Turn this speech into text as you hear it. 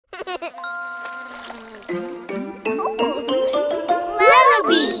Lellobee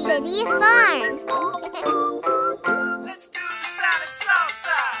City Farm. Let's do the salad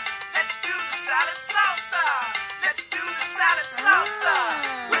salsa. Let's do the salad salsa. Let's do the salad salsa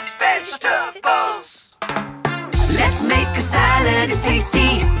with vegetables. Let's make a salad, it's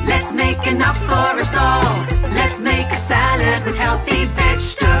tasty. Let's make enough for us all. Let's make a salad with healthy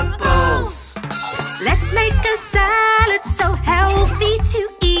vegetables. Let's make a salad so healthy to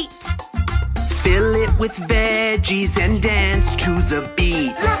eat. Fill it with veggies and dance to the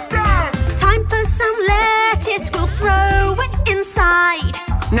beat. Let's dance. Time for some lettuce, we'll throw it inside.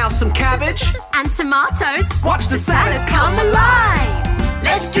 Now some cabbage. And tomatoes. Watch the salad come alive.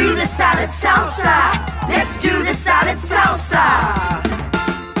 Let's do the salad salsa. Let's do the salad salsa.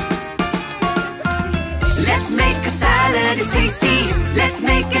 Let's make a salad, it's tasty. Let's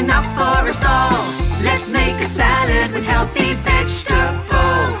make enough for us all. Let's make a salad with healthy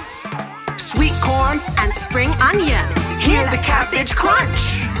vegetables. Sweet corn And spring onion. hear the cabbage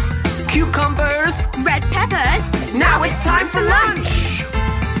crunch. Cucumbers, Red peppers. now it's time for lunch.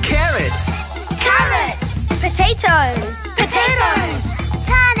 Carrots, Carrots. Potatoes. Potatoes.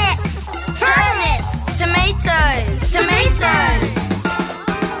 Turnips. Turnips. Tomatoes. Tomatoes.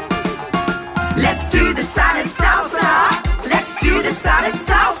 let's do the salad salsa. Let's do the salad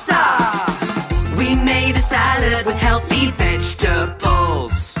salsa. We made a salad with healthy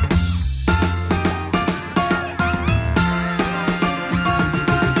vegetables.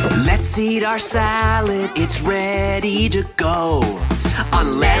 Let's eat our salad, it's ready to go.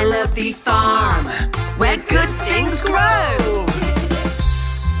 On Lellobee Farm, where good things grow.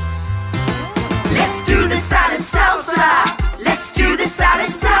 Let's do the salad salsa. Let's do the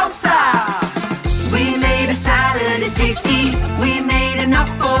salad salsa. We made a salad, it's tasty. We made enough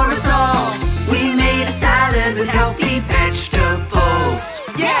for us all. We made a salad with healthy vegetables.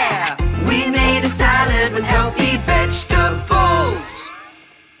 Yeah! We made a salad with healthy vegetables.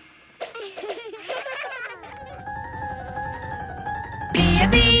 Be a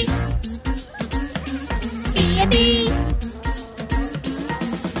bee. Be a bee.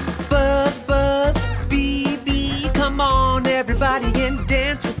 Buzz, buzz, bee, bee. Come on, everybody, and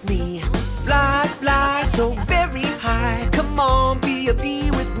dance with me. Fly, fly, so very high. Come on, be a bee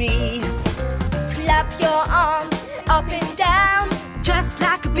with me. Flap your arms up and down. Just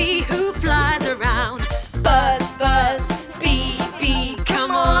like a bee who flies around. Buzz, buzz, bee, bee.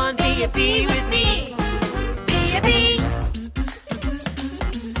 Come on, be a bee with me. Be a bee.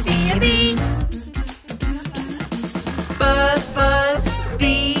 Be a bee. Buzz, buzz,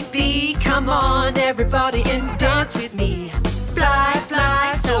 bee, bee. Come on, everybody, and dance with me. Fly,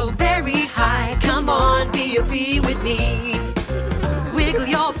 fly, so very high. Come on, be a bee with me. Wiggle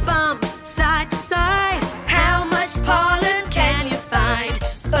your bum side to side. How much pollen can you find?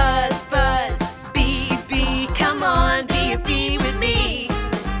 Buzz, buzz, Bee, bee, come on, be a bee with me.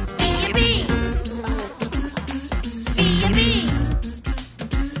 Be a bee. Be a bee.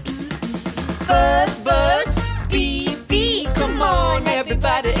 Buzz, buzz, bee, bee. Come on,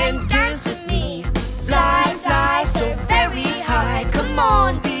 everybody, and dance with me. Fly, fly, so very high. Come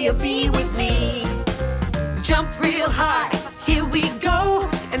on, be a bee with me. Jump real high, here we go,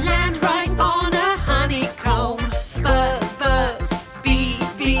 and land right on a honeycomb. Buzz, buzz, bee,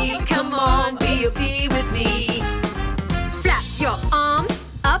 bee, come on, be a bee with me. Flap your arms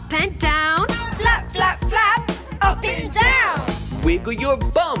up and down. flap, flap, flap, up and down. Wiggle your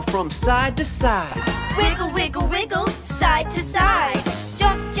bum from side to side. Wiggle, wiggle, wiggle, Side to side.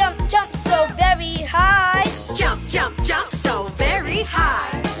 Jump, jump, jump, so very high. jump, jump, jump, so very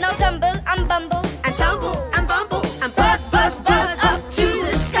high. Now tumble and bumble. And tumble and bumble and buzz, buzz, buzz up to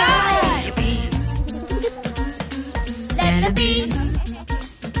the sky. Lellobee.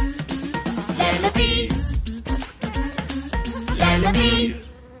 Lellobee. Lellobee.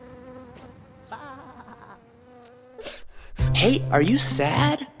 Hey, are you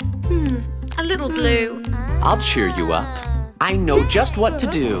sad? A little blue. I'll cheer you up. I know just what to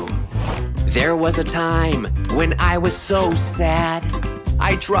do. There was a time when I was so sad.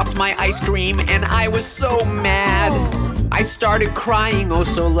 I dropped my ice cream and I was so mad. I started crying oh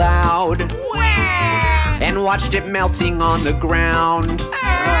so loud. And watched it melting on the ground.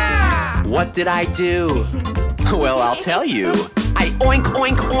 What did I do? Well, I'll tell you. I oink,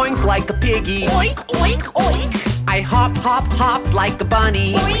 oink, oink like a piggy. Oink, oink, oink. I hop, hop, hopped like a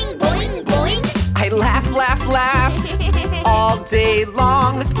bunny. Boing, boing, boing. I laughed, laughed, laughed all day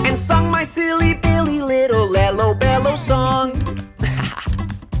long and sung my silly Billy little Lellobello song.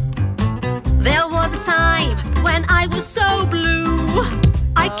 There was a time when I was so blue.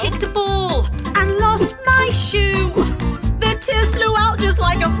 I kicked a ball and lost my shoe. The tears flew out just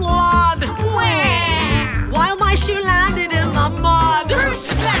like a fly.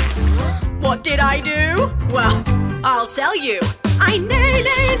 tell you. I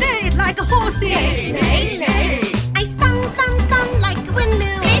neighed like a horsey. Neigh. I spun like a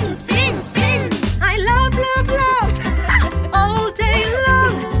windmill. Spin. I loved all day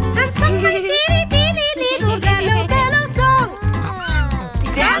long and sung my silly little bellow song.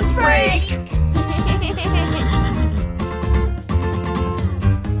 Dance break.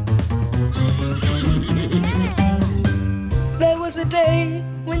 There was a day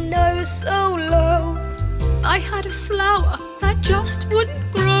when I was so low. I had a flower that just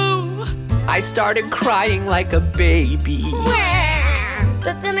wouldn't grow. I started crying like a baby.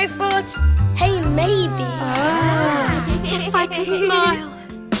 But then I thought, hey, maybe. If I could smile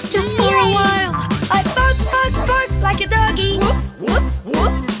just for a while. I bark like a doggy. Woof.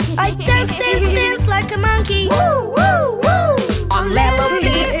 I dance like a monkey. On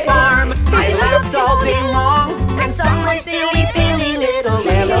Lellobee Farm, I laughed all day long and sung my silly little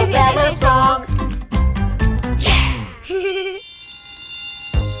bellow song.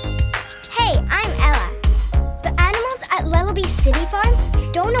 Hey, I'm Ella. The animals at Lellobee City Farm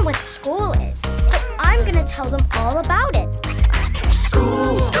don't know what school is, so I'm gonna tell them all about it. School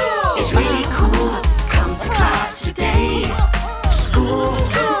is really cool. Come to class today. School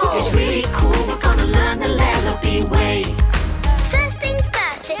is really cool. We're gonna learn the Lellobee way. First things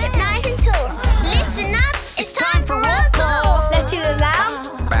first, sit up nice and tall. Listen up, it's time for roll call. Let's do the lamb.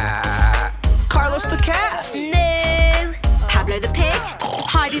 Bah. Carlos the calf. Moo. Pablo the pig.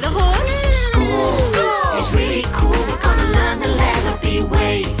 Heidi the horse. School is really cool. We're gonna learn the Lellobee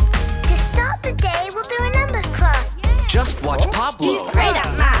way. To start the day, we'll do a numbers class. Just watch Pablo. He's great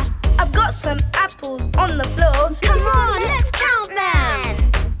at math. I've got some apples on the floor. Come on, let's count them.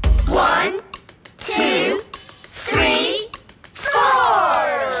 1, 2, 3, 4.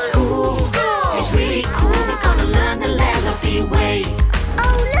 School is really cool. We're gonna learn the Lellobee way.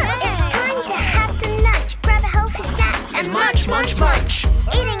 Oh look, it's time to have some lunch. Grab a healthy snack and munch.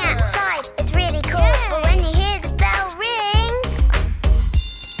 Eating outside is really cool, but when you hear the bell ring,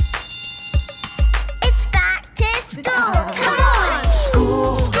 it's back to school. Come on!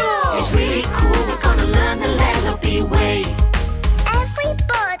 School is really cool. We're gonna learn the Lellobee way.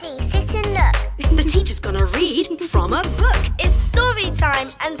 Everybody sit and look. The teacher's gonna read from a book. It's story time,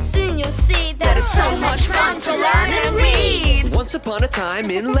 and soon you'll see that it's so much fun to learn and read. Once upon a time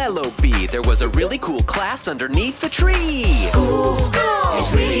in Lellobee, there was a really cool class underneath the tree. School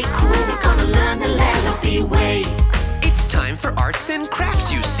is really cool. We're gonna learn the Lellobee way. It's time for arts and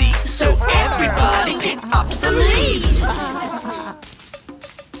crafts, you see. So everybody pick up some leaves.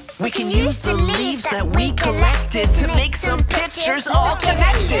 We can use the leaves that we collected to make some pictures all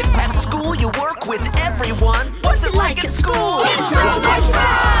connected. At school, you work with everyone. What's it like at school? It's so much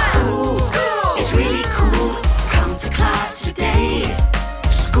fun! School is really cool. Come to class today.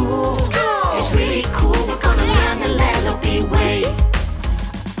 School is really cool. We're gonna learn the Lellobee way.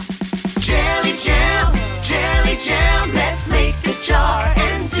 Jelly jam, let's make a jar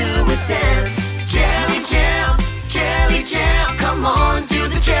and do a dance. Jelly jam, come on, do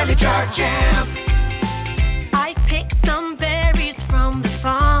the jelly jar jam. I picked some berries from the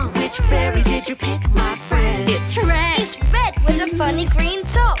farm. Which berry did you pick, my friend? It's red. it's red with a funny green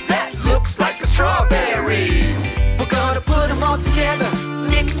top. That looks like a strawberry. We're gonna put them all together,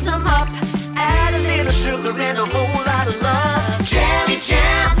 mix them up, add a little sugar and a whole lot of love. Jelly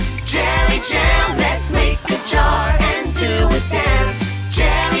jam, let's make a jar and do a dance.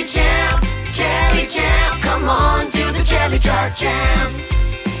 Jelly jam, come on, do the jelly jar jam.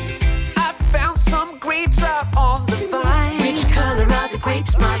 I found some grapes up on the vine. Which color are the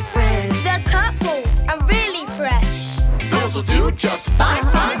grapes, my friend? They're purple and really fresh. Those will do just fine.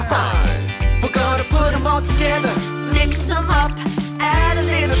 We're gonna put them all together, mix them up, add a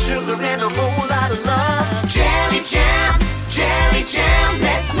little sugar and a whole lot of love. Jelly jam,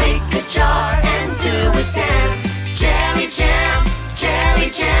 let's make a jar and do a dance. Jelly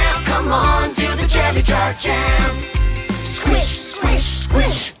jam, come on, do the jelly jar jam. Squish,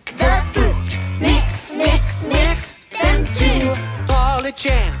 the fruit, mix them two. Call it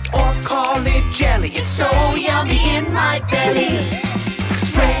jam or call it jelly. It's so yummy in my belly.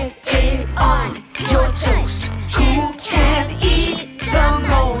 Spread it on your toast. Who can eat the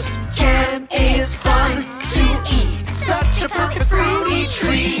most? Jam is fun to eat. Such a perfect fruity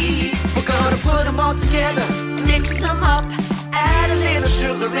treat. We're gonna put them all together, mix them up, add a little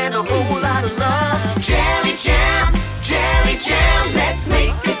sugar and a whole lot of love. Jelly jam, let's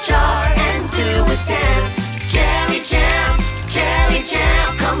make a jar and do a dance. Jelly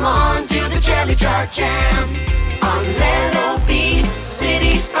jam, come on, do the jelly jar jam. On Lellobee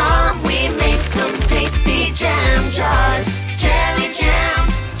City Farm, we made some tasty jam jars. Jelly jam,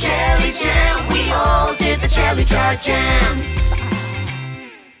 we all did the jelly jar our jam.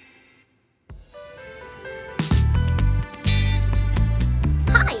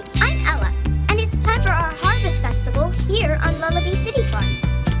 Hi, I'm Ella, and it's time for our Harvest Festival here on Lellobee City Farm.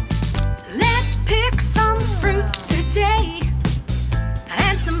 Let's pick some fruit today,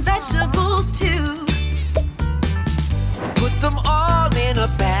 and some vegetables too. Put them all in a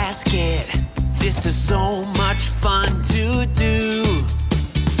basket. This is so much fun to do.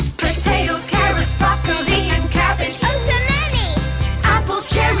 Potatoes, carrots, broccoli, and cabbage. Oh, so many! Apples,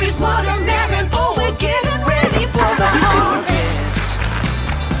 cherries, watermelon. Oh, we're getting ready for the harvest.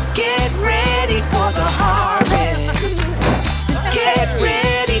 Get ready for the harvest. Get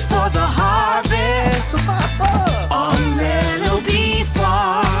ready for the harvest on Lellobee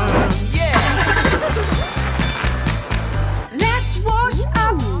Farm. Let's wash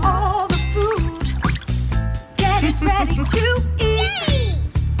up all the food. Get it ready to eat.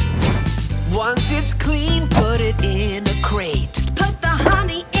 Once it's clean, put it in a crate. Put the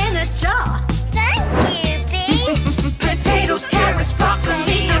honey in a jar. Thank you, Bee! Potatoes, carrots,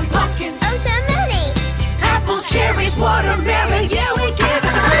 broccoli, and pumpkins. Oh, so many! Apples, cherries, watermelon. Yeah, we're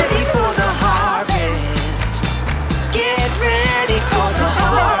getting ready for the harvest. Get ready for the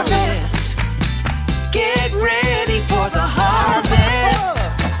harvest. Get ready for the harvest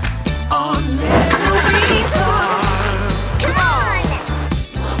on Lellobee Farm. Come on!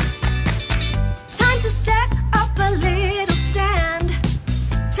 Time to set up a little stand.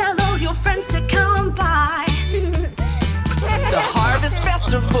 Tell all your friends to come by. The Harvest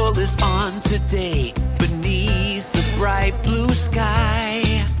Festival is on today, beneath the bright blue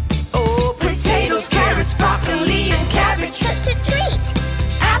sky. Oh, Potatoes, carrots, broccoli, and cabbage. Such a treat!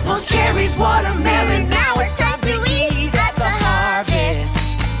 Apples, cherries, watermelon. Now it's time to eat at the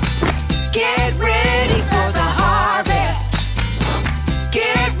harvest. Get ready for the harvest.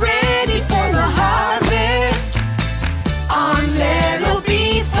 Get ready for the harvest on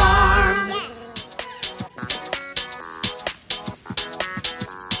Lellobee Farm.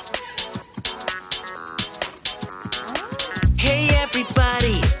 hey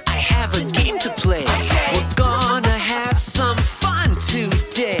everybody, I have a game to play. We're gonna have some fun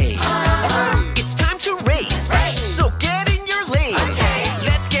today. It's time to race, so get in your lanes.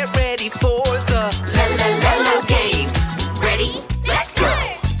 Let's get ready for the Lello games. Ready? Let's go.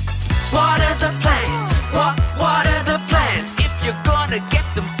 What are the plans? What are the plans? If you're gonna get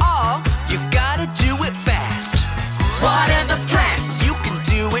them all, you gotta do it fast. What are the plans? You can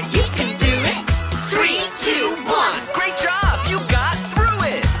do it, you can do it. 3, 2, 1. Great job, you got through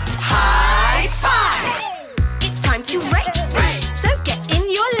it. High five! It's time to race. So get in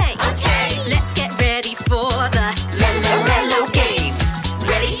your lane. Let's get ready for the Lello games.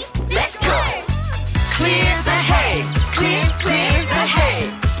 Ready? Let's go. Clear the hay, clear the hay.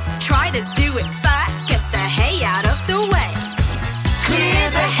 Try to do it fast. Get the hay out of the way. Clear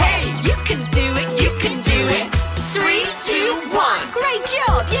the hay. You can do it, you can do it. 3, 2, 1. Great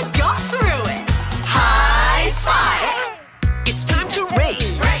job, you got through it. High five! It's time to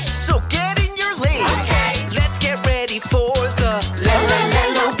race, so get in your lanes. Let's get ready for the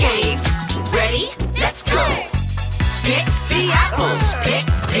Lello games. Ready? Let's go. Pick the apples.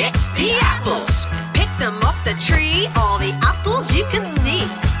 Pick the apples. Pick them off the tree. All the apples you can see.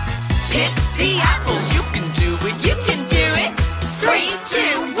 Pick the apples. You can do it, You can do it. 3,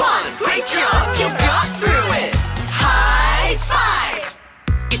 2, 1. Great job, you got through it. high five!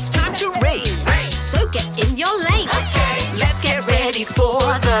 It's time to race, So get in your lane. let's get ready for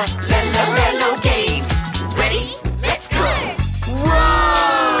the Lello games. Ready? Let's go.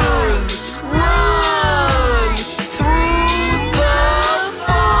 Run! Run! Through the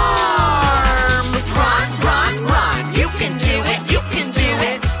farm! Run, run, run. You can do it, you can do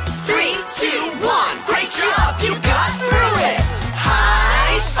it. 3, 2, 1. Great job, you got through it.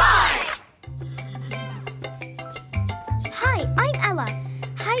 High five! Hi, I'm Ella.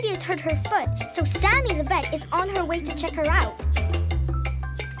 Heidi has hurt her foot, so Sammy the vet is on her way to check her out.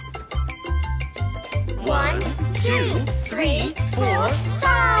 1, 2, 3, 4,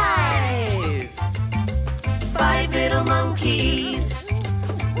 5. 5 little monkeys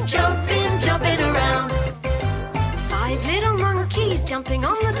jumping around. 5 little monkeys jumping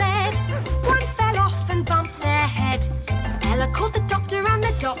on the bed. One fell off and bumped their head. Ella called the doctor and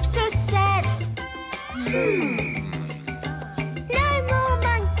the doctor said, No more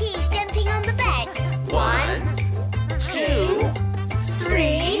monkeys jumping on the bed. 1, 2,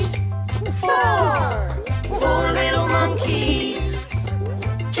 3, 4. 4 little monkeys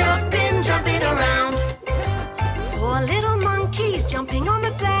jumping around. 4 little monkeys jumping on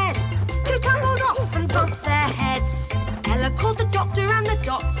the bed. 2 tumbled off and bumped their heads. Ella called the doctor and the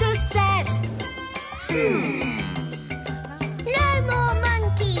doctor said,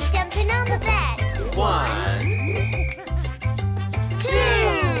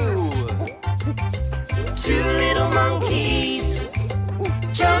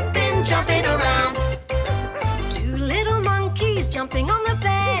 jumping on the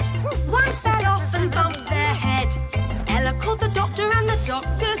bed. One fell off and bumped their head. Ella called the doctor and the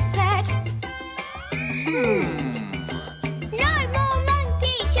doctor said, No more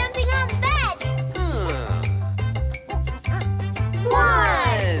monkeys jumping on the bed.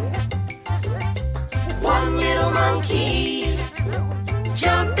 One little monkey,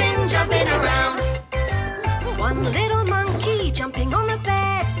 jumping around. One little monkey jumping on the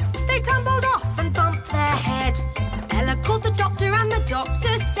bed. They tumbled off and bumped their head. Ella called the doctor and the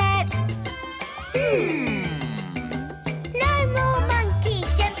doctor said, No more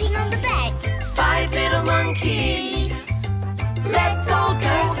monkeys jumping on the bed. 5 little monkeys, let's all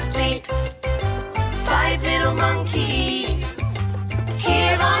go to sleep. 5 little monkeys,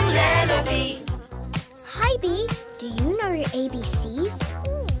 here on Lellobee. Hi, Bee. Do you know your ABCs?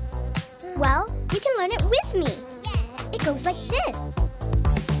 Well, you can learn it with me. It goes like this.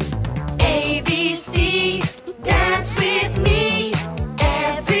 ABC, dance with me.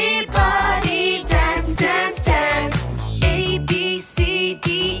 Everybody dance, dance, dance. A, B, C,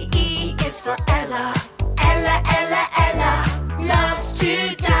 D, E is for Ella. Ella, Ella, Ella loves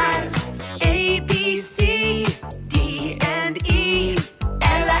to dance. A, B, C, D, and E.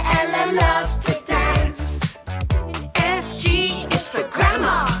 Ella, Ella loves to dance. F, G is for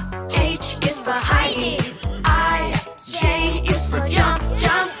Grandma. H is for Heidi. I, J is for jump,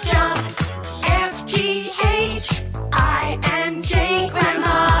 jump, jump. F, G, H, I, and J.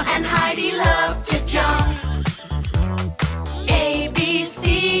 Grandma and Heidi love to jump. A, B,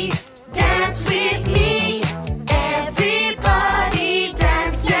 C, dance with me. Everybody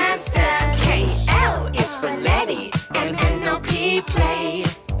dance, dance, dance. K, L is for Letty and N-O-P play.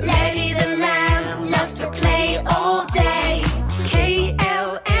 Letty the lamb loves to play all day. K,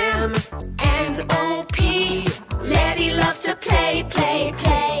 L, M, N-O-P. Letty loves to play, play,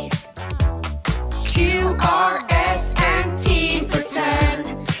 play. Q, R, S, and T for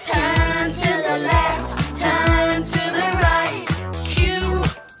turn. Turn to the left, turn to the right. Q,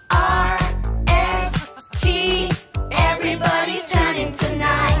 R, S, T. Everybody's turning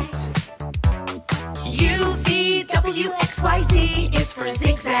tonight. U, V, W, X, Y, Z is for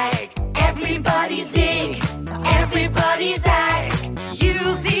zigzag. Everybody zig, everybody zag.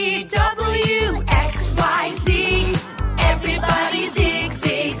 U, V, W, X, Y, Z. Everybody zig,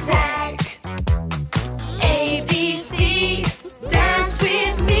 zig, zag. A, B, C, dance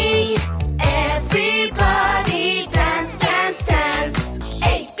with me. Everybody dance, dance, dance.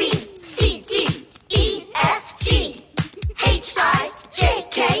 A, B, C, D, E, F, G, H, I, J,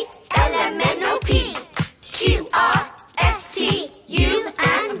 K, L, M, N, O, P, Q, R, S, T, U,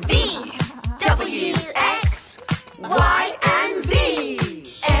 and V, W, X, Y, and Z.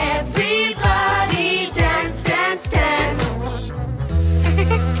 Everybody dance, dance, dance.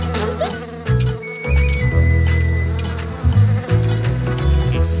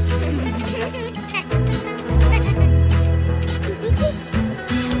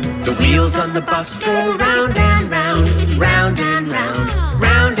 The wheels on the bus go round and round, round and round,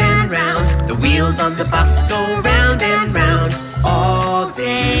 round and round. The wheels on the bus go round and round all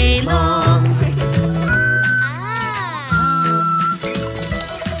day long.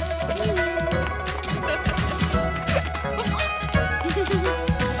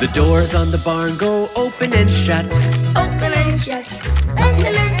 The doors on the barn go open and shut. Open and shut.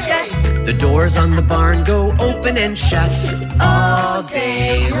 Open and shut. The doors on the barn go open and shut all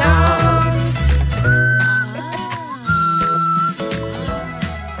day long.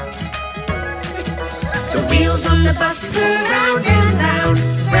 The wheels on the bus go round and round,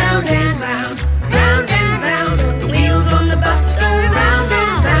 round and round, round and round. The wheels on the bus go round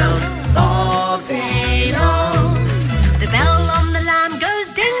and round all day long. the bell on the lamb goes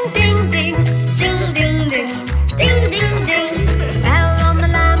ding, ding, ding, ding, ding, ding, ding, ding, ding. The bell on the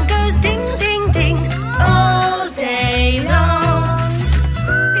lamb goes ding, ding, ding, all day long.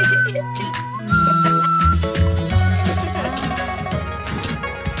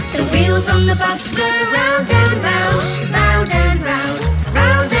 The wheels on the bus go round and round, round and round,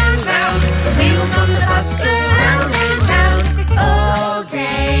 round and round. The wheels on the bus go round and round all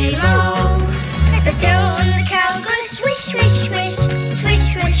day long. The tail on the cow goes swish, swish, swish, swish,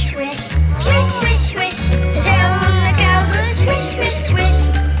 swish, swish, swish, swish, swish. The tail on the cow goes swish, swish, swish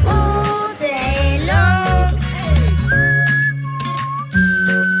all day long.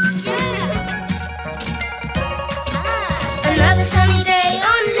 Another sunny day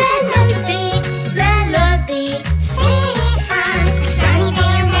on Lellobee, Lellobee City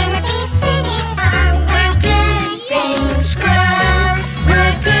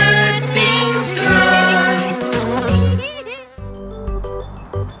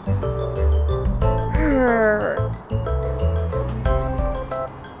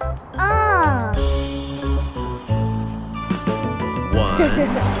 2,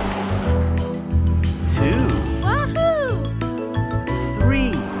 Wahoo!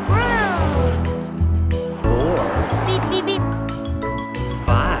 3, Wow! 4, Beep, beep, beep.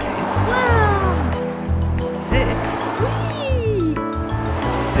 5, Wow! 6, Whee!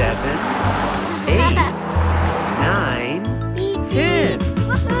 7, 8, 9, 10.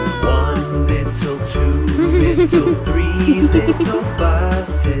 Wahoo! 1 little, 2 little, 3 little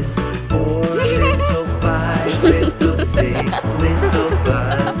buses. 4 little, 5 little, 6 little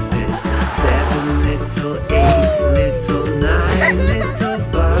buses. 7 little, 8 little, 9 little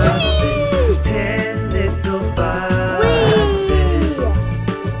buses. 10 little buses.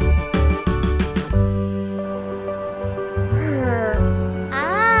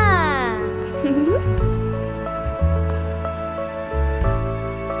 Ah!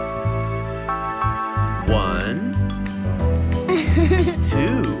 1,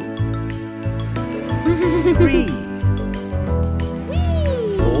 2, 3,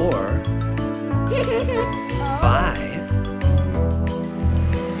 4, 5,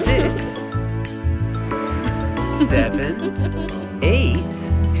 6, 7, 8,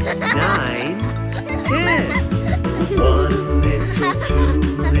 9, 10. 1 little, 2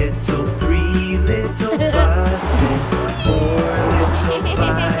 little, 3 little buses. 4 little,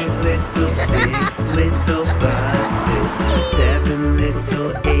 5 little, 6 little buses. 7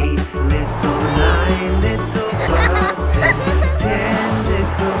 little, 8 little, 9 little buses. 10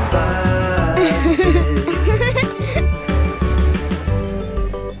 little buses.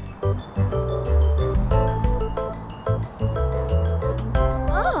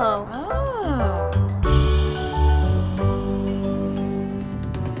 Oh!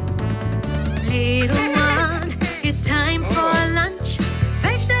 Little one, it's time for lunch.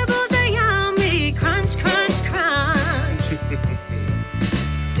 Vegetables are yummy, crunch, crunch, crunch.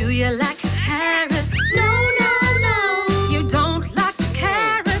 Do you like carrots? No, no, no. You don't like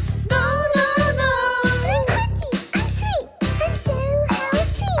carrots? No, no, no. I'm sweet. I'm so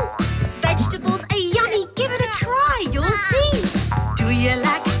healthy. Vegetables are yummy, give it a try, you'll see. Do you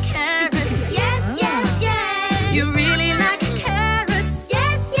like carrots? Yes, yes, yes. You really like carrots?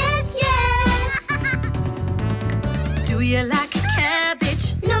 Yes, yes, yes. Do you like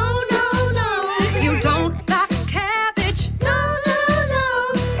cabbage? No, no, no. You don't like cabbage? No, no, no.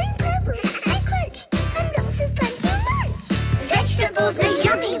 I'm purple. I crunch. I'm lots of fun to lunch. Vegetables are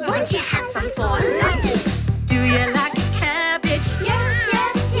yummy. Won't you have some for lunch? Do you like cabbage? Yes,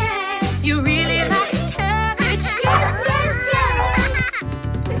 yes, yes. You really like cabbage? Yes, yes,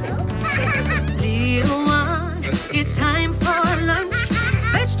 Little one, it's time for lunch.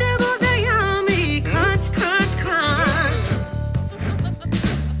 Vegetables are yummy, crunch, crunch, crunch.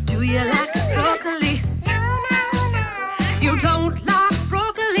 Do you like broccoli? No, no, no. You don't like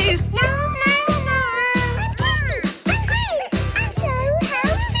broccoli? No, no, no. I'm tasty. I'm great. I'm so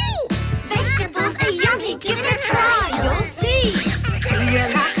healthy. Vegetables are yummy. Give it a try. You'll see. Do you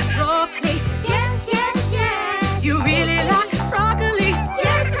like broccoli? Yes, yes, yes. You really like broccoli?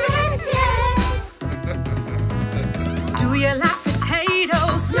 Yes, yes, yes. Do you like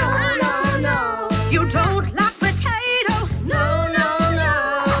potatoes? No, no, no. You don't like potatoes? No, no, no.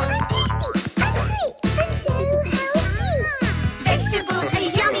 I'm tasty. I'm sweet. I'm so healthy. Vegetables are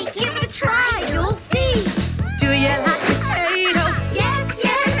yummy. Give it a try. You'll see. Do you like potatoes? Yes,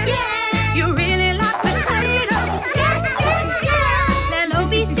 yes, yes. You really like potatoes? Yes, yes, yes.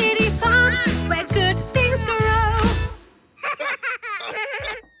 Lellobee City Farm, where good things grow.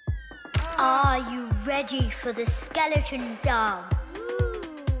 Are you ready for the skeleton dance?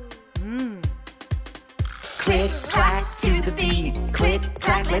 Click, clack to the beat. Click,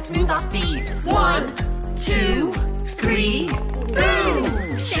 clack, let's move our feet. 1, 2, 3,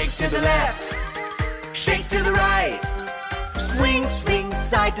 boom! Shake to the left, shake to the right. Swing, swing,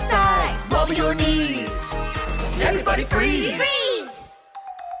 side to side. Wobble your knees. Everybody freeze. Freeze.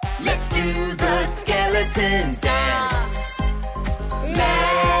 Let's do the skeleton dance.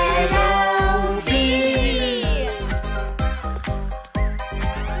 Lellobee.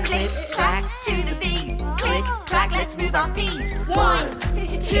 Click, clack to the beat. Click, clack, let's move our feet. 1,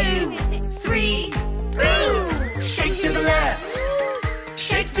 2, 3, boom! Shake to the left,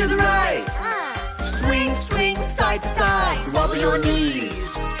 shake to the right. Swing, swing, side to side. Wobble your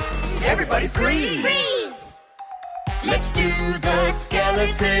knees. Everybody freeze. Freeze. Let's do the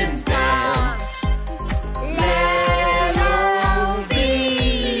skeleton dance. Lellobee.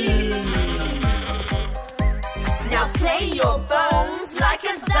 Now play your bones like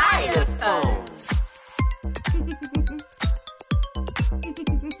a xylophone.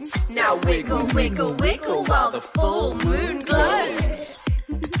 Now wiggle, wiggle, wiggle while the full moon glows.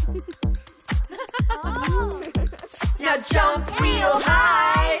 Now jump real high.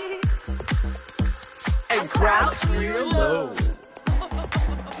 crouch real low.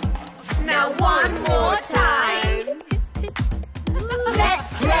 Now one more time.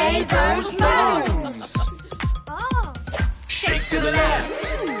 Let's play those bones. Shake to the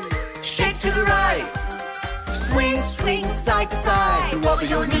left, shake to the right. Swing, swing, side to side, wobble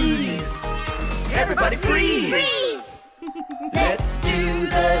your knees. Everybody freeze. Let's do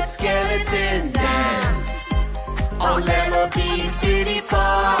the skeleton dance on Lellobee City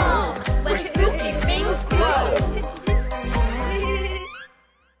Farm, where spooky things grow.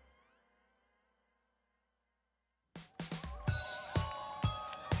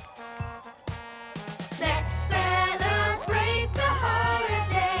 Let's celebrate the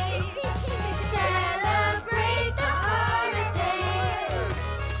holidays. Celebrate the holidays.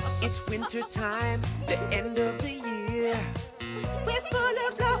 It's winter time, the end of the year. We're full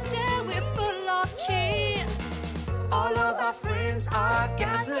of laughter, we're full of cheer. All of our friends are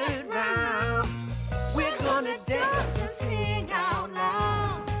gathered round. We're gonna dance and sing out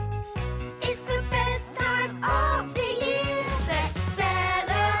loud. It's the best time of the year. Let's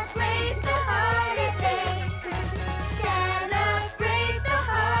celebrate the holidays. Celebrate the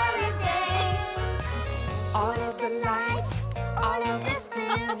holidays. All of the lights, all of the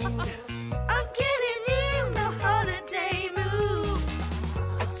food. I'm getting in the holiday mood.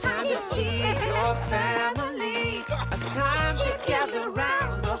 A time to see your family. A time to gather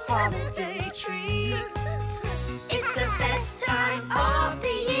round the holiday tree. It's the best time of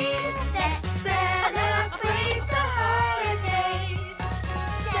the year. Let's celebrate the holidays.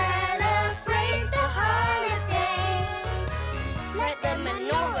 Celebrate the holidays. Let the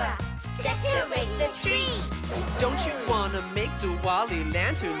menorah decorate the tree. Don't you wanna make Diwali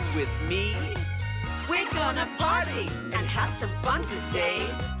lanterns with me? We're gonna party and have some fun today.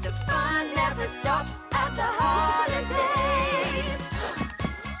 The fun never stops at the holidays.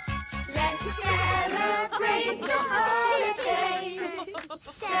 Let's celebrate the holidays.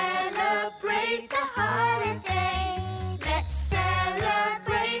 Celebrate the holidays. Let's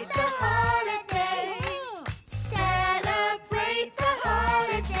celebrate the holidays. Celebrate the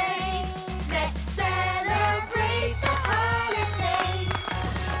holidays. Let's celebrate the holidays.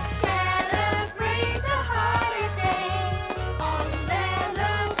 Celebrate the holidays on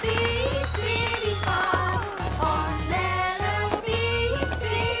Lellobee City Farm. On Lellobee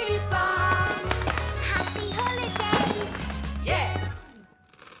City Farm. Happy holidays! Yeah!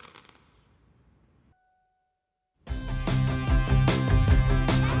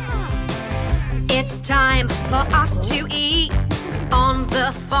 It's time for us to eat on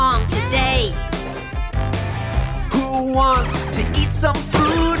the farm today. Who wants to eat some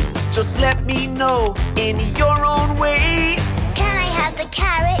food? Just let me know in your own way. Can I have the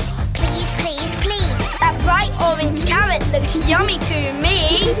carrot? Please, please, please. That bright orange carrot looks yummy to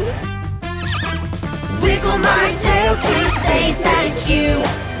me. Wiggle my tail to say thank you.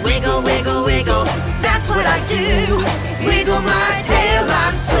 Wiggle, wiggle, wiggle, that's what I do. Wiggle my tail,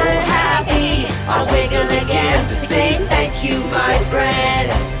 I'm so happy. I'll wiggle again to say thank you, my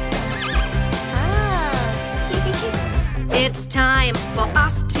friend. It's time for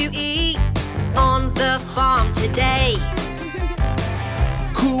us to eat on the farm today.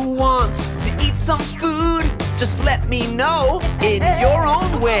 Who wants to eat some food? Just let me know in your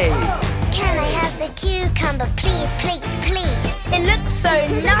own way. Can I have the cucumber? Please, please, please. It looks so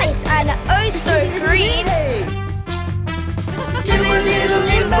nice and oh so green. Do a little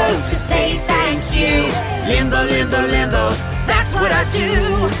limbo to say thank you. Limbo, limbo, limbo, that's what I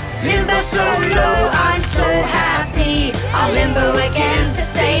do. Limbo so low, I'm so happy. I'll limbo again to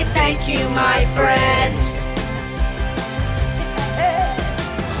say thank you, my friend.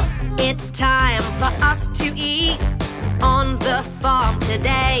 It's time for us to eat on the farm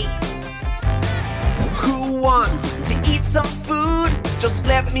today. Who wants to eat some food? Just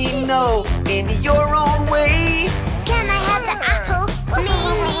let me know in your own way. Can I have the apple? Me,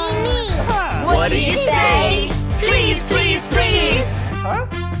 me, me. What do you say? Please, please, please.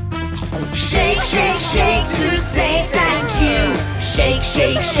 Shake, shake, shake to say thank you. Shake,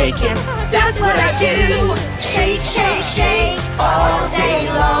 shake, shaking, that's what I do. Shake, shake, shake all day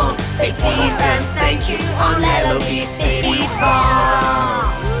long. Say please and thank you on Lellobee City Farm.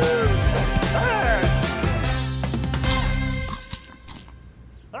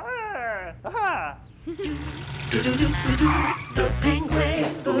 The penguin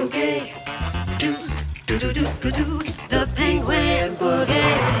boogie. The penguin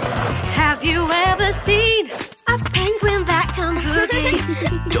boogie. Have you ever seen a penguin that can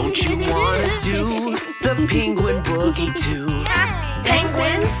boogie? Don't you wanna do the penguin boogie too?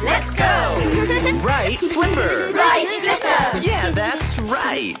 Penguins, let's go! Right, Flipper! Right, Flipper. Yeah, that's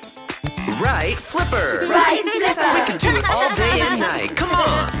right. Right flipper. Right flipper. We can do it all day and night. Come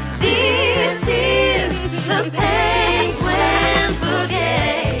on. This is the Penguin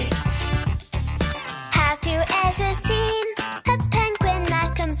Boogie. Have you ever seen a penguin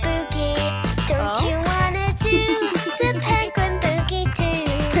that can boogie? Don't you wanna do the penguin boogie too?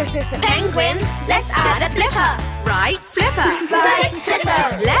 Penguins, let's add a flipper. Right flipper. Right flipper.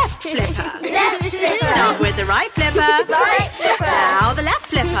 Left flipper. Left flipper. Start with the right flipper. Right flipper. Now the left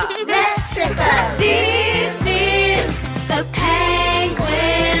flipper. Left flipper. This is the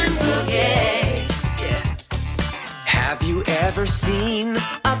Penguin Boogie. Have you ever seen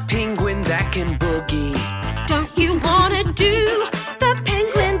a penguin that can boogie? Don't you wanna do the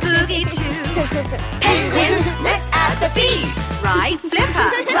Penguin Boogie too? Penguins, let's add the feet. Right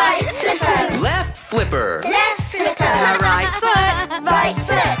flipper. Right flipper. Left flipper. Left flipper. Now right foot. Right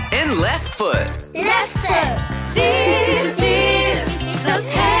foot. And left foot. Left foot. This is the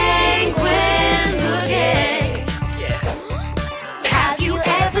Penguin Boogie. Have you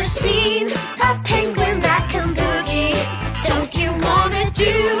ever seen a penguin that can boogie? Don't you wanna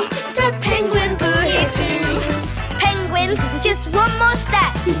do the Penguin Boogie too? Penguins, just one more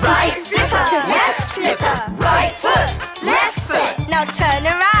step. Right flipper. Left flipper. Right foot. Left foot. Now turn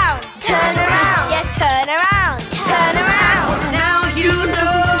around. Turn around. Yeah, turn around. Turn around. Now you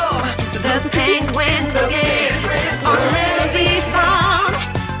know the Penguin Boogie on Lellobee Farm,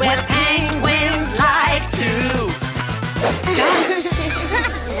 where penguins like to dance.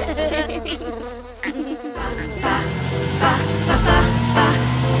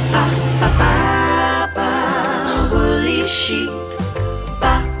 Woolly sheep.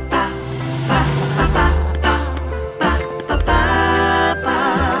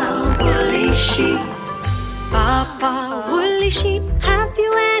 Woolly sheep. Papa, woolly sheep, have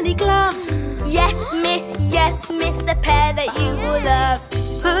you any gloves? Yes, miss, a pair that you will love.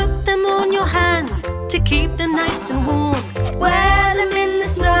 Put them on your hands to keep them nice and warm. Wear them in the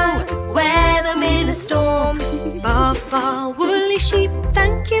snow, wear them in a storm. Papa, woolly sheep,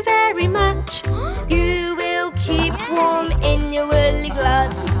 thank you very much. You will keep warm in your woolly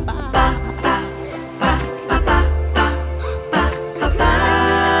gloves.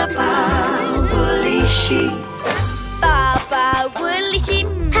 Woolly sheep. Baba, woolly sheep,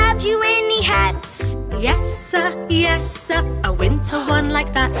 have you any hats? Yes, sir, a winter one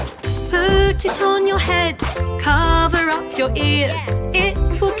like that. Put it on your head, cover up your ears. It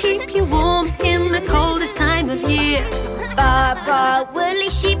will keep you warm in the coldest time of year. Baba, woolly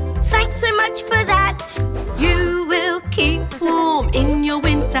sheep, thanks so much for that. You will keep warm in your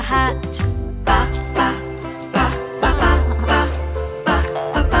winter hat.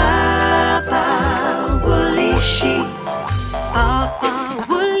 Woolly sheep. Papa,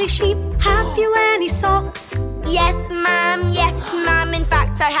 woolly sheep, have you any socks? Yes, ma'am, in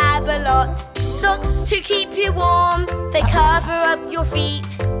fact I have a lot. Socks to keep you warm, they cover up your feet.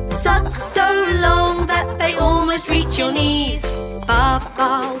 Socks so long that they almost reach your knees.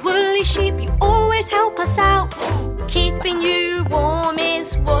 Papa, woolly sheep, you always help us out. Keeping you warm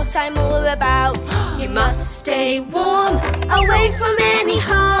is what I'm all about. You must stay warm, away from any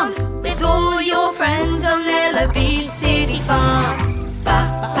harm, with all your friends on Lellobee City Farm.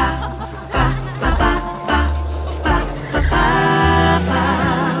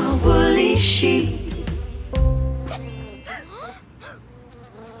 Woolly sheep.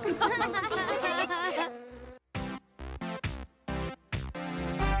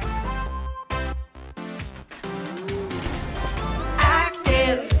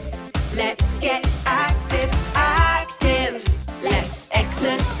 Active, let's get active, active. Let's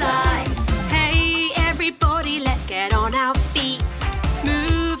exercise. Hey everybody, let's get on our feet.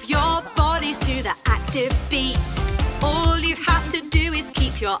 Move your bodies to the active beat. All you have to do is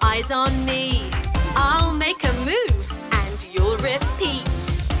keep your eyes on me. I'll make a move and you'll repeat.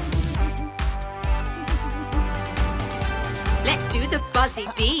 Let's do the buzzy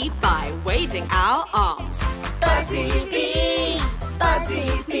bee by waving our arms. Buzzy bee.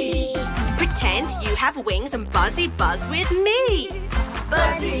 Buzzy bee. Pretend you have wings and buzzy buzz with me.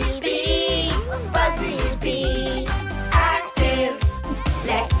 Buzzy bee. Buzzy bee. Active,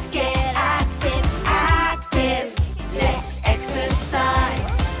 let's get active, active. Let's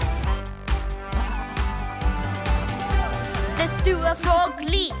exercise. Let's do a frog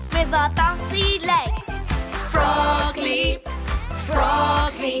leap with our bouncy legs. Frog leap,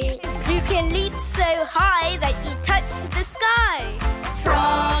 frog leap. You can leap so high that you touch the sky.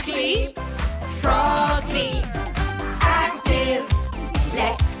 Frog leap, frog leap. Active,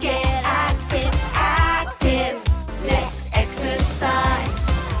 let's get active, active. Let's exercise.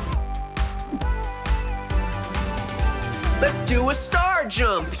 Let's do a star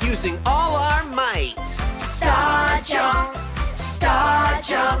jump using all our might. Star jump, star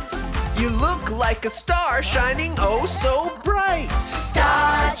jump. You look like a star shining oh so bright.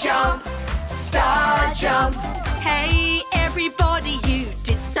 Star jump, star jump. Hey, everybody, you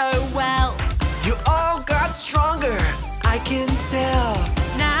did so well. You all got stronger, I can tell.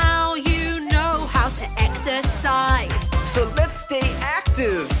 Now you know how to exercise. So let's stay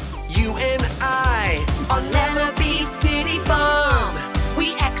active, you and I. On Lellobee City Farm,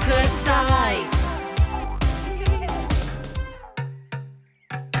 we exercise.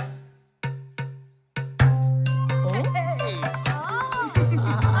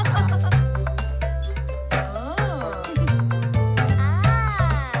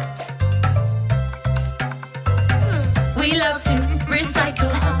 We love to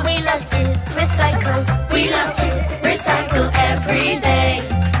recycle. We love to recycle. We love to recycle every day.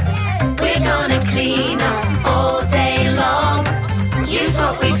 We're gonna clean up all day long. Use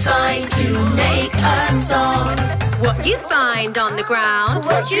what we find to make a song. What you find on the ground?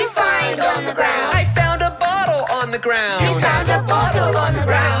 What you find on the ground? I found a bottle on the ground. You found a bottle on the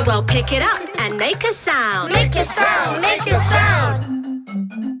ground. Well, pick it up and make a sound. Make a sound, make a sound.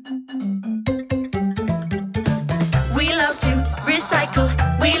 We love to recycle.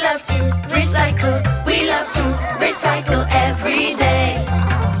 We love to recycle. We love to recycle every day.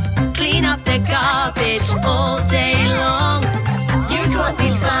 Clean up the garbage all day long. Use what we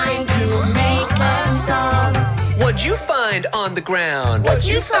find to make a song. What'd you find on the ground? What'd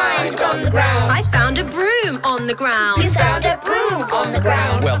you find on the ground? I found a broom on the ground. You found a broom on the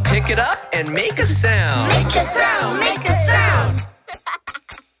ground. Well, pick it up and make a sound. Make a sound, make a sound.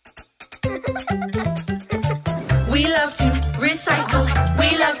 We love to recycle.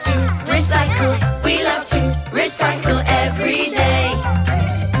 We love to recycle. We love to recycle every day.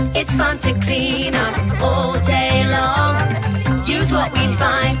 It's fun to clean up all day long. Use what we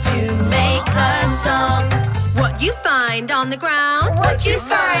find to make a song. What you find on the ground? What you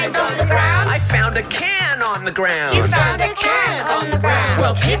find on the ground? I found a can on the ground. You found a can on the ground.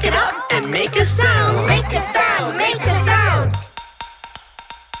 Well, pick it up and make a sound. Make a sound, make a sound.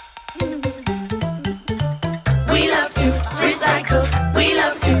 We love to recycle. We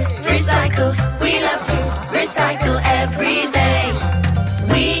love to recycle. We love to recycle every day.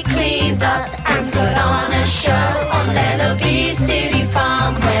 We cleaned up and put on a show on Lellobee City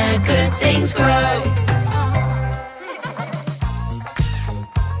Farm where good things grow.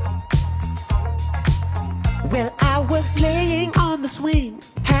 Well, I was playing on the swing,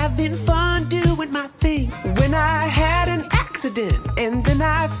 having fun doing my thing, when I had an accident and then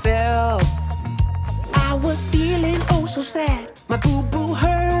I fell. I was feeling oh so sad, my boo-boo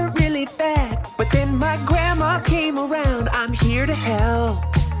hurt really bad, but then my grandma came around, I'm here to help.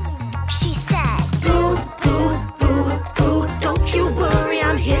 She said, Boo, boo, boo, boo, don't you worry,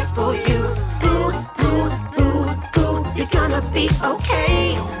 I'm here for you. Boo, boo, boo, boo, you're gonna be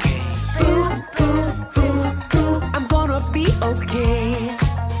okay. Boo, boo, boo, boo, I'm gonna be okay.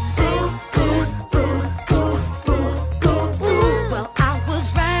 Boo, boo, boo, boo, boo, boo, boo. Well, I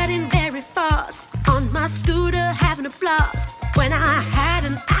was riding very fast on my scooter having a blast when I had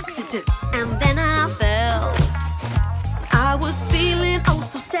an accident and then I fell. I was feeling oh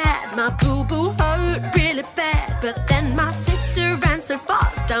so sad, my boo-boo hurt really bad, but then my sister ran so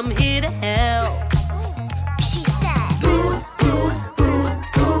fast, I'm here to help. she said, Boo, boo, boo,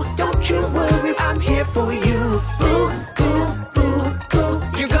 boo, don't you worry, I'm here for you. Boo, boo, boo, boo,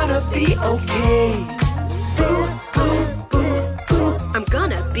 you're gonna be okay. Boo, boo, boo, boo, I'm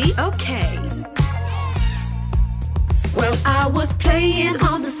gonna be okay. well, I was playing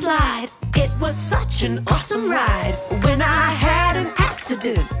on the slide. It was such an awesome ride when I had an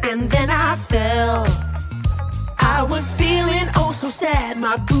accident and then I fell. I was feeling oh so sad,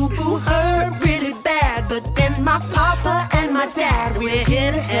 my boo-boo hurt really bad, but then my papa and my dad, we're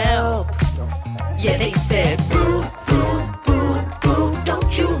here to help. Yeah, they said, boo, boo, boo, boo,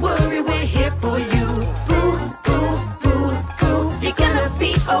 don't you worry, we're here for you. Boo, boo, boo, boo, you're gonna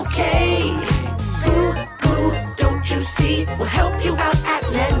be okay. Boo, boo, don't you see, we'll help you out at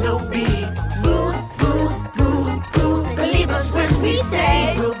Lellobee. Boo, boo, boo, boo, believe us when we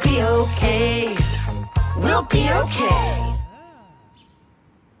say we'll be okay. We'll be okay.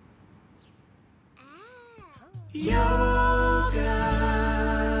 Yoga.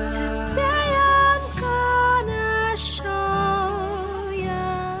 Today I'm gonna show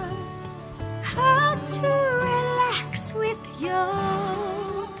ya how to relax with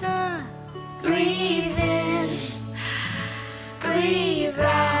yoga. breathe in, breathe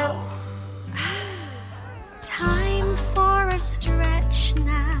out. Time for a stretch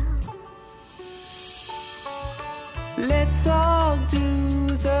now. Let's all do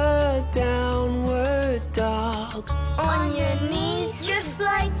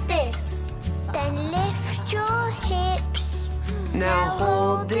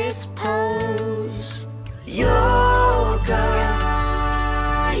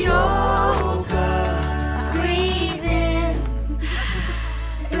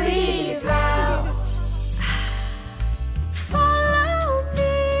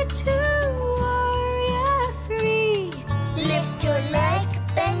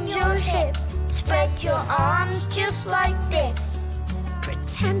just like this.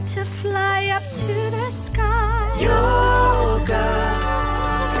 Pretend to fly up to the sky. Yoga,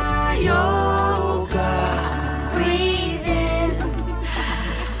 yoga. Breathe in,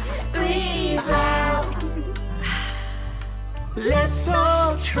 breathe out. Let's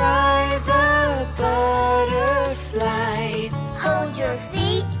all try the butterfly. Hold your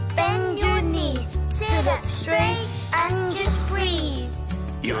feet, bend your knees, sit up straight and just breathe.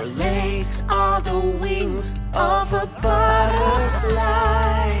 Your legs are the wings of a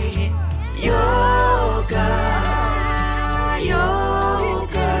butterfly. Yoga,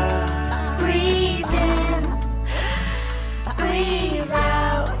 yoga. Breathe in, breathe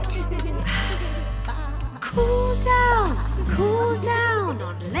out. Cool down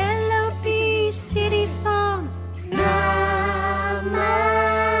on Lellobee City Farm. Namaste.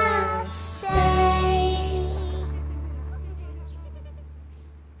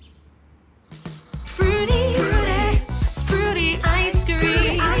 Fruity ice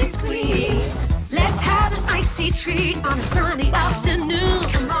cream. Let's have an icy treat on a sunny afternoon.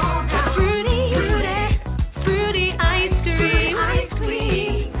 Come on now. Fruity ice cream.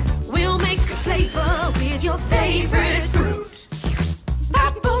 We'll make a flavor with your favorite fruit.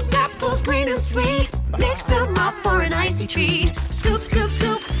 Apples, green and sweet. Mix them up for an icy treat. Scoop,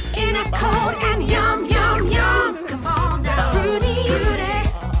 in a cold and yum. Come on now.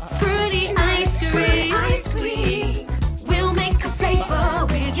 Fruity ice cream. We'll make a flavor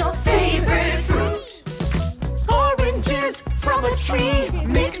with your favorite fruit. Oranges from a tree.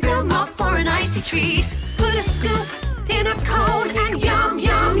 Mix them up for an icy treat. Put a scoop in a cone and yum.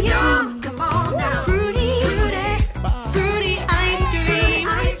 Come on now. Fruity ice cream.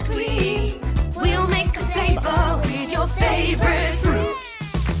 We'll make a flavor with your favorite fruit.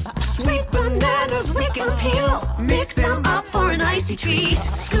 Sweet bananas we can peel. Mix them up for an icy treat.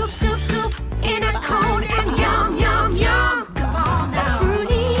 Scoop in a cone and yum. Come on now.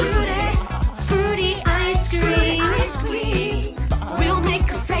 Fruity ice cream. We'll make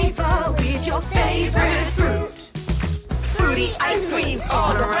a flavor with your favorite fruit. Fruity ice creams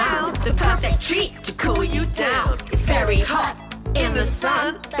all around. The perfect treat to cool you down. It's very hot in the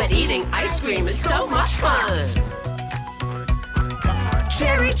sun, but eating ice cream is so much fun.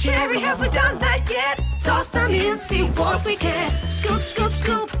 Cherry, have we done that yet? Toss them in, see what we get.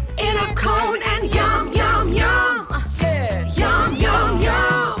 Scoop in a cone and yum. Yeah. Yum.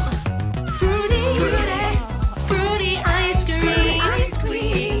 Fruity ice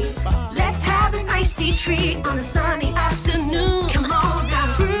cream. Let's have an icy treat on a sunny afternoon. Come on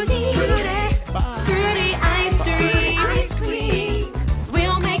now. Fruity ice cream.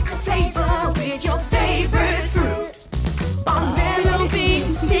 We'll make a flavor with your favorite fruit. On Lellobee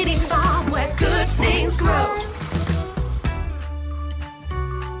City Farm, where good things grow.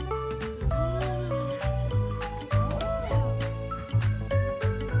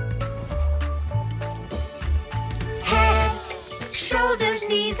 Head, shoulders,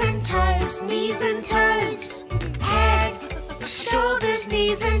 knees and toes. Head, shoulders,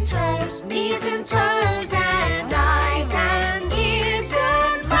 knees and toes. And eyes and ears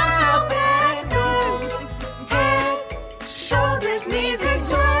and mouth and nose. Head, shoulders, knees and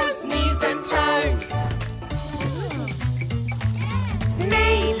toes.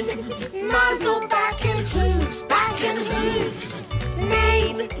 Mane, muzzle, back and hooves.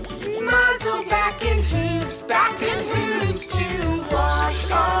 Mane, muzzle, back and hooves. To wash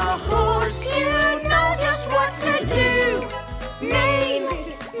a horse, you know just what to do. Mane,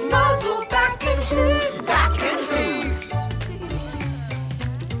 muzzle, back and hooves.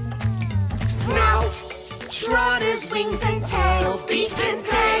 Snout, trotters, wings and tail, beak and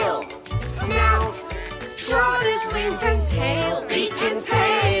tail. Snout, trotters, wings and tail, beak and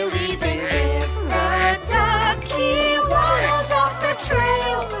tail. Even if the ducky waddles off the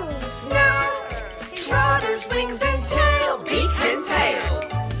trail. Snout, trotters, wings and tail, beak and tail.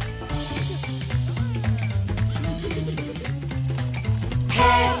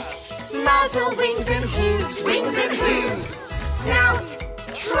 Head, muzzle, wings and hooves. Snout,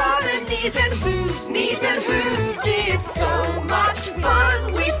 trotters, knees and hooves. It's so much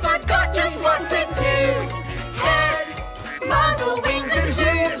fun, we forgot just what to do. Head, muzzle, wings and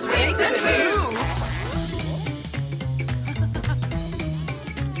hooves.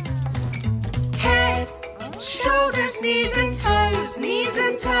 Head, shoulders, knees and toes.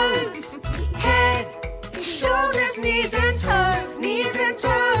 Head, shoulders, knees and toes.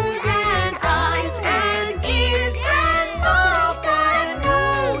 And eyes and ears and mouth and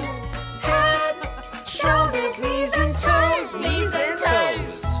nose. Head, shoulders, knees and toes.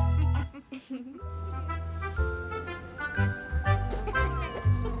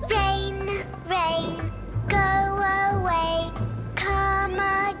 Rain, go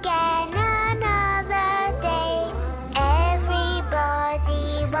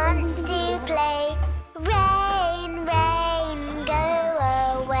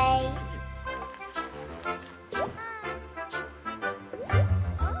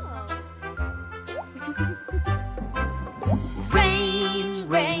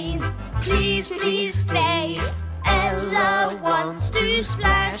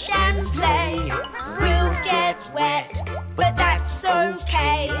splash and play. We'll get wet, but that's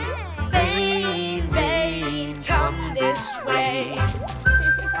okay. Rain, rain, come this way.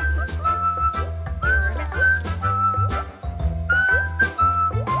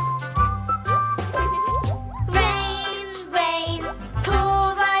 Rain, rain,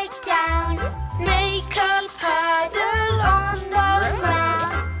 pour right down. Make a puddle on the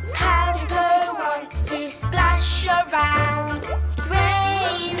ground. Paddler wants to splash around.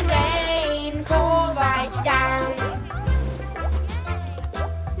 Rain, rain, pour right down.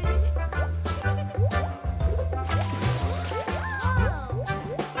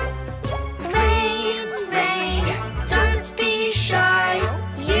 Rain, rain, don't be shy.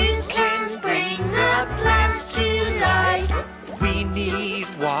 You can bring the plants to life. We need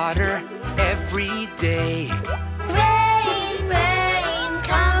water every day. Rain, rain,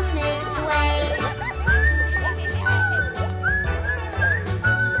 come this way.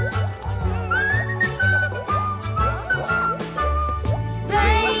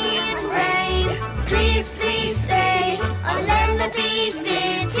 Rain, rain, please, please stay on Lellobee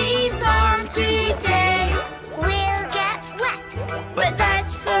City Farm today. We'll get wet, but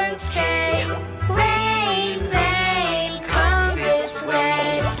that's okay. Rain, rain, come this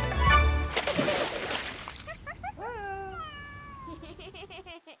way.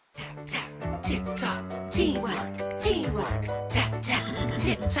 Tap, tap, tip-top, teamwork, teamwork. Tap, tap,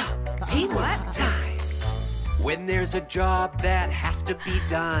 tip-top, teamwork time. When there's a job that has to be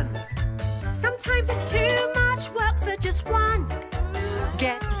done, Sometimes it's too much work for just one.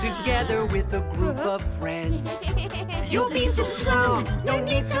 get together with a group of friends. You'll be so strong, no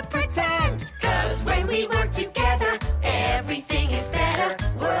need to pretend. 'Cause when we work together, everything is better.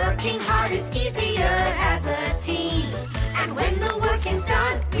 Working hard is easier as a team. And when the working's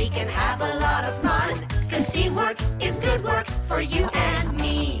done, we can have a lot of fun. 'Cause teamwork is good work for you and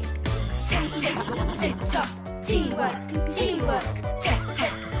me. Tap, tap, tip-top, teamwork, teamwork. Tap,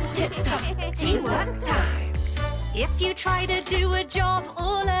 tap, tip-top, teamwork time. If you try to do a job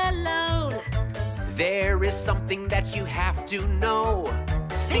all alone, There is something that you have to know.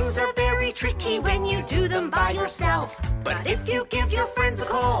 things are very tricky when you do them by yourself. But if you give your friends a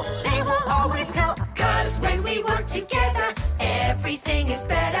call, they will always help. 'Cause when we work together, everything is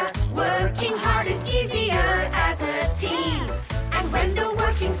better. Working hard is easier as a team. And when the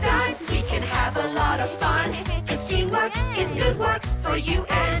working's done, we can have a lot of fun. 'Cause teamwork is good work for you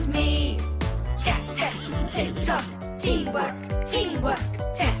and me. Tap, tap, tip-top, teamwork, teamwork.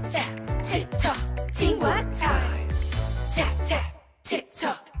 Tap, tap, tip-top, teamwork time. Tap, tap,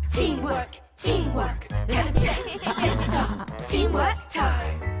 tip-top, teamwork, teamwork. Tap, tap, tip-top, teamwork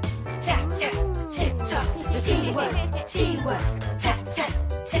time. Tap, tap, tip-top, teamwork, teamwork. Tap, tap,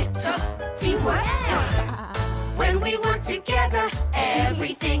 tip-top, teamwork time. When we work together,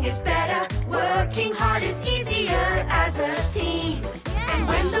 everything is better. Working hard is easier as a team. And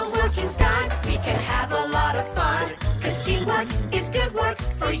when the working's done, we can have a lot of fun. 'Cause teamwork is good work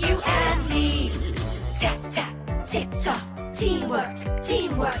for you and me. Tap, tap, tip-top, teamwork,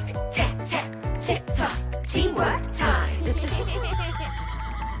 teamwork. Tap, tap, tip-top, teamwork time.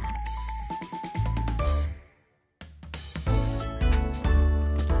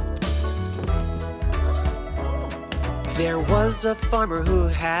 There was a farmer who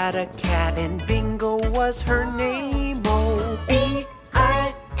had a cat, and Bingo was her name. Oh,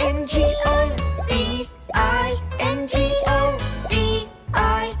 B-I-N-G-O, B-I-N-G-O,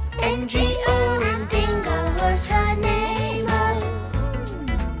 B-I-N-G-O, and Bingo was her name. Oh.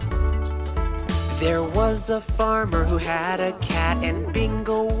 there was a farmer who had a cat, and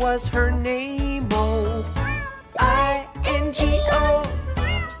Bingo was her name. Oh, I-N-G-O,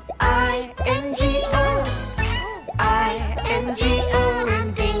 I-N-G-O, I-N-G-O,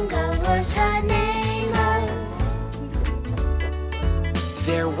 and Bingo was her name. Oh.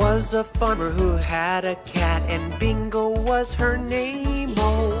 there was a farmer who had a cat, and Bingo was her name.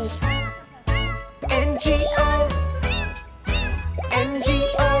 Oh, N-G-O,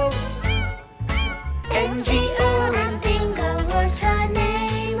 N-G-O, N-G-O, and Bingo was her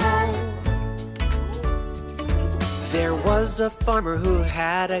name. Oh. there was a farmer who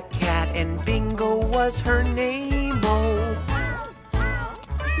had a cat, and Bingo was her name. Oh,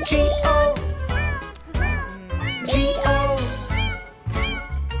 G-O, G-O,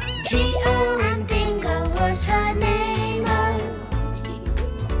 G-O, and Bingo was her name. Oh.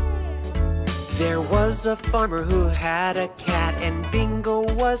 there was a farmer who had a cat, and Bingo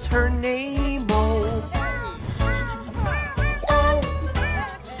was her name. Oh, Oh,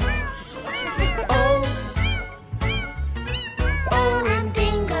 oh, oh, and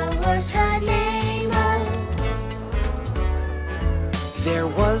Bingo was her name. Oh. There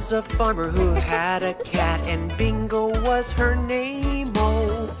was a farmer who had a cat, and Bingo was her name,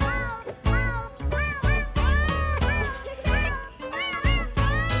 oh.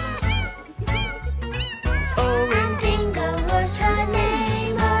 Oh, and Bingo was her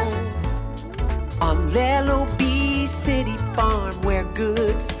name, oh. On Lellobee City Farm, where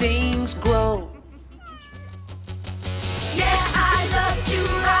good things grow. Yeah, I love to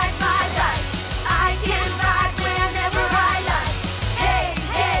ride my bike. I can ride whenever I like. Hey,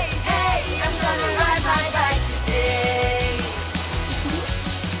 hey, hey, I'm gonna ride my bike today.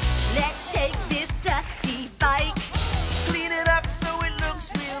 Let's take this dusty bike, Clean it up so it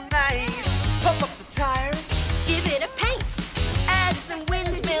looks real nice. Pump up the tires. give it a paint. Add some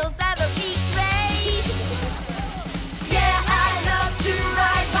windmills, that'll be great. Yeah, I love to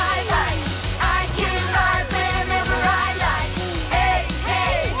ride my bike. I can ride whenever I like. Hey,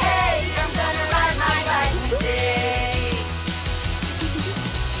 hey, hey, I'm gonna ride my bike today.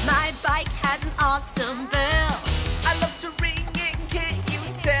 My bike has an awesome bell. I love to ring it, can't you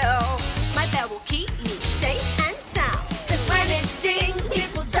tell? My bell will keep me safe and sound. 'Cause when it dings,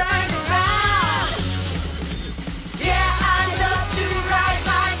 people turn around. Yeah, I love to ride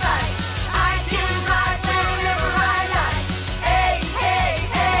my bike. I can ride whenever I like. Hey, hey,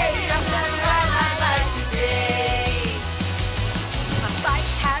 hey, I'm gonna ride my bike today. My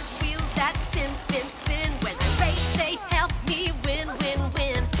bike has wheels that spin, spin, spin. When I race, they help me win, win,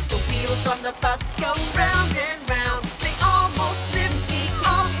 win. The wheels on the bus go round and round. They almost lift me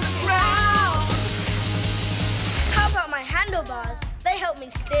off the ground. How about my handlebars? They help me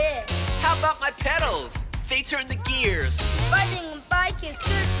steer. How about my pedals? They turn the gears. Riding a bike is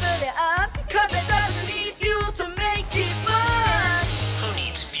good for the earth. 'Cause it doesn't need fuel to make it burn. Who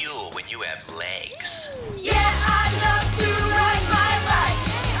needs fuel when you have legs? Yeah, I love to ride my bike.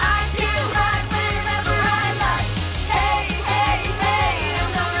 I can ride whenever I like. Hey, hey, hey, I'm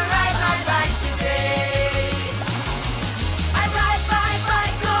gonna ride my bike today. I ride my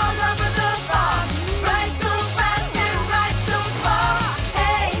bike all over the farm. Ride so fast and ride so far.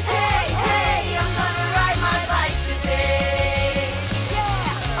 Hey, hey, hey, I'm gonna ride my bike today.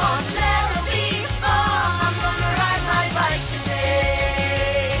 Yeah, on Lellobee Farm, I'm gonna ride my bike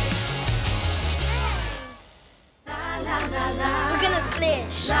today. La la la la. We're gonna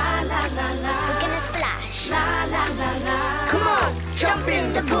splish. La la la la. We're gonna splash. La la la la. Come on, jump in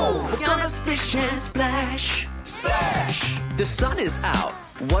the pool. We're gonna splish and splash. Splash! The sun is out.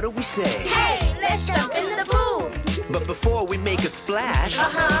 What do we say? Hey, let's jump in the pool. But before we make a splash,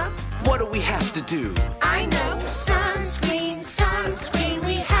 what do we have to do? I know. Sunscreen, sunscreen.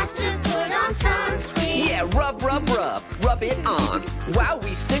 We have to put on sunscreen. Yeah, rub, rub, rub. Rub it on while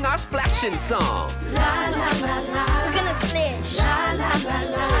we sing our splashing song. La la la la. We're gonna splish. La la la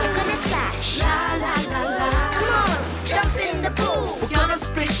la. We're gonna splash. La la la la. Come on, jump in the pool. We're gonna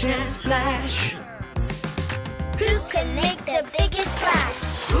splish and splash. Who can make the biggest splash?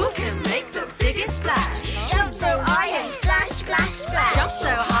 Who can make the biggest splash? Jump so high and splash, splash, splash. Jump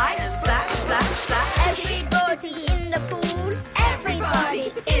so high and splash, splash, splash. Everybody in the pool. Everybody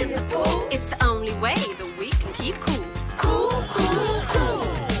in the pool. It's the only way that we can keep cool. Cool, cool, cool.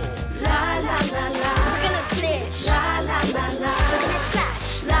 La la la la. We're gonna splish. La la la la. We're gonna splash.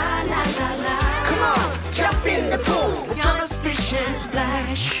 La la la la. Come on, jump in the pool. We're gonna splish and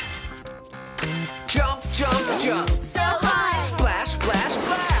splash. Jump, jump, jump. So high. Splash, splash,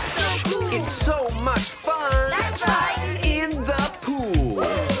 splash. So cool. It's so much fun. That's right. In the pool.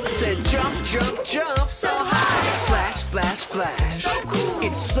 Said jump, jump, jump. So high. Splash, splash, splash. So cool.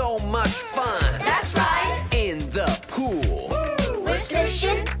 It's so much fun. That's right. In the pool. We're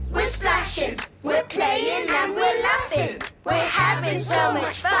splishing, we're splashing, we're playing and we're laughing. We're having so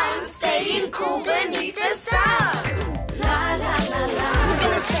much fun, staying cool beneath the sun. La la la la. We're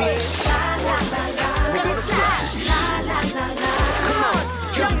gonna splish. La la la la. We're gonna splash. La la la la. Come on,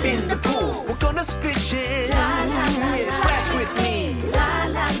 jump in the pool. We're gonna splish it. La la la Yeah, la. splash with me. La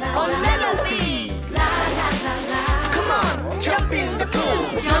la la On la. Lellobee. La la la la. Come on, jump in the pool.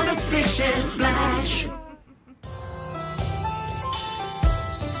 We're gonna splish and splash.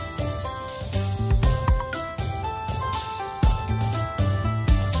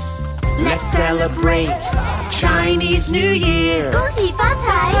 Let's celebrate Chinese New Year. 恭喜发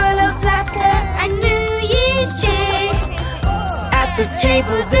财 full of laughter and New Year's cheer. At the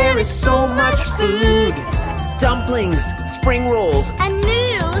table there is so much food. Dumplings, spring rolls. And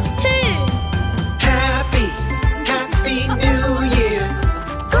noodles too. Happy, happy New Year.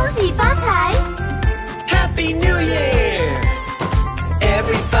 恭喜发财 Happy New Year.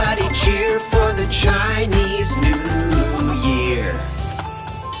 Everybody cheer for the Chinese New Year.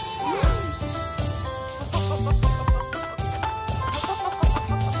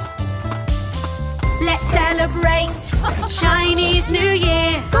 Let's celebrate Chinese New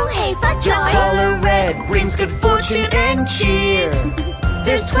Year. Your color red brings good fortune and cheer.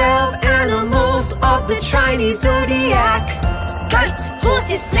 There's 12 animals of the Chinese zodiac. Goats,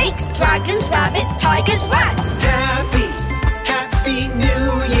 horses, snakes, dragons, rabbits, tigers, rats. Happy, happy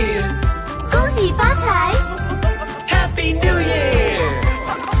New Year. Happy New Year.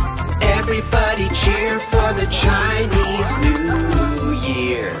 Everybody cheer for the Chinese New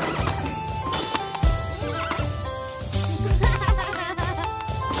Year.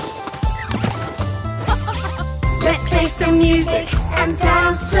 Let's play some music and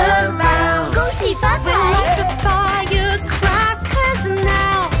dance around. We'll light the firecrackers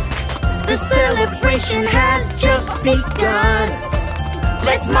now. The celebration has just begun.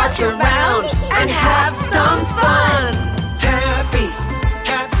 Let's march around and have some fun. Happy,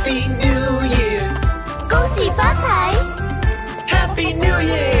 happy New Year. Happy New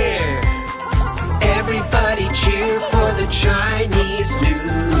Year. Everybody cheer for the Chinese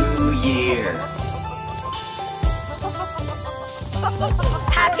New Year.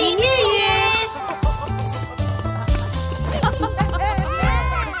 Happy New Year!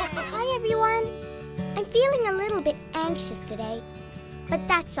 Hi everyone. I'm feeling a little bit anxious today, but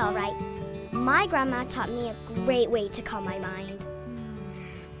that's all right. My grandma taught me a great way to calm my mind.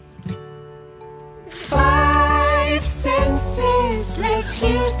 5 senses, let's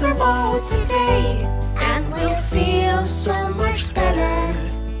use them all today, and we'll feel so much better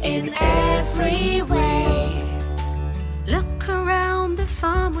in every way. Look around the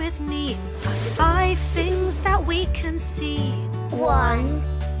farm with me for 5 things that we can see. 1.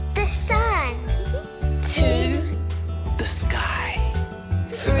 The sun. 2, The sky.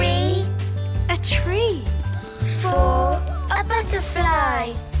 3. A tree. 4, a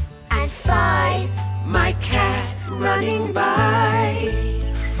butterfly. And 5, My cat running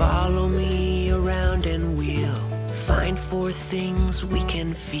by. Follow me around and we'll find 4 things we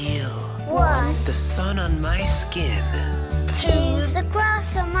can feel. 1. The sun on my skin. 2. The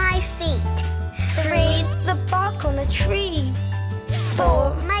grass on my feet. 3, the bark on a tree.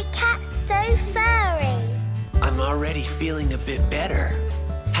 4. My cat so furry. I'm already feeling a bit better.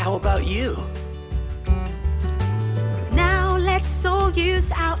 How about you? Now let's all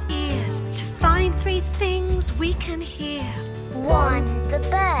use our ears to find 3 things we can hear. 1. The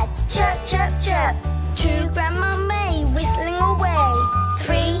birds. Chirp, chirp, chirp. 2, Grandma Mei whistling away.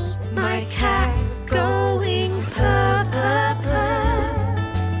 3, My cat going purr, purr,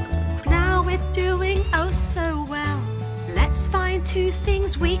 purr. Now we're doing oh so well. Let's find 2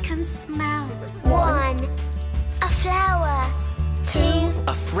 things we can smell. 1. A flower. 2,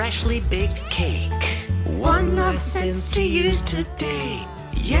 A freshly baked cake. 1 last sense to use today.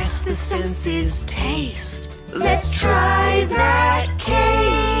 Yes, the sense is taste. Let's try that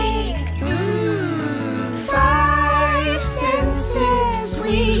cake. 5 senses,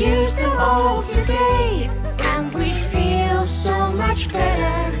 we use them all today, and we feel so much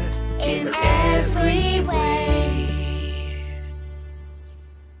better in